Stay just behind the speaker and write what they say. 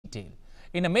detail.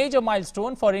 In a major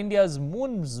milestone for India's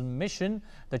moon's mission,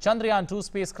 the Chandrayaan-2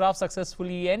 spacecraft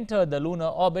successfully entered the lunar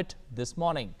orbit this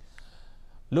morning.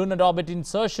 Lunar orbit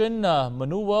insertion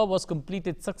maneuver was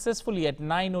completed successfully at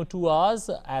 9:02 hours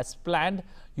as planned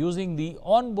using the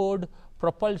onboard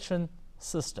propulsion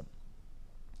system.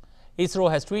 ISRO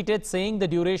has tweeted saying the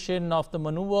duration of the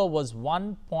maneuver was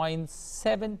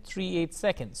 1.738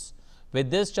 seconds.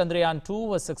 With this, Chandrayaan-2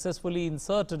 was successfully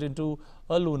inserted into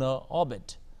a lunar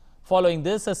orbit. Following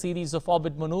this, a series of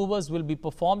orbit maneuvers will be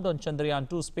performed on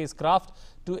Chandrayaan-2 spacecraft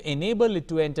to enable it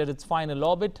to enter its final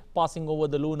orbit, passing over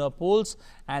the lunar poles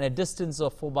and a distance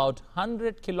of about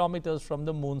 100 kilometers from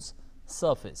the moon's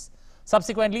surface.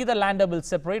 Subsequently, the lander will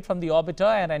separate from the orbiter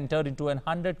and enter into a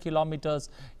 100 kilometers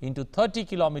into 30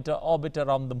 kilometer orbit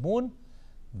around the moon.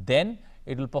 Then,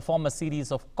 it will perform a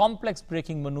series of complex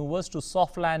braking maneuvers to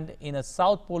soft land in a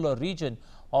south polar region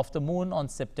of the moon on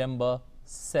September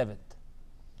 7th.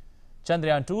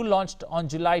 Chandrayaan-2, launched on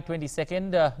July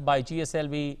 22nd by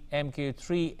GSLV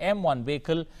Mk3 M1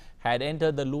 vehicle, had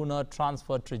entered the lunar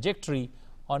transfer trajectory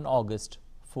on August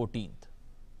 14th.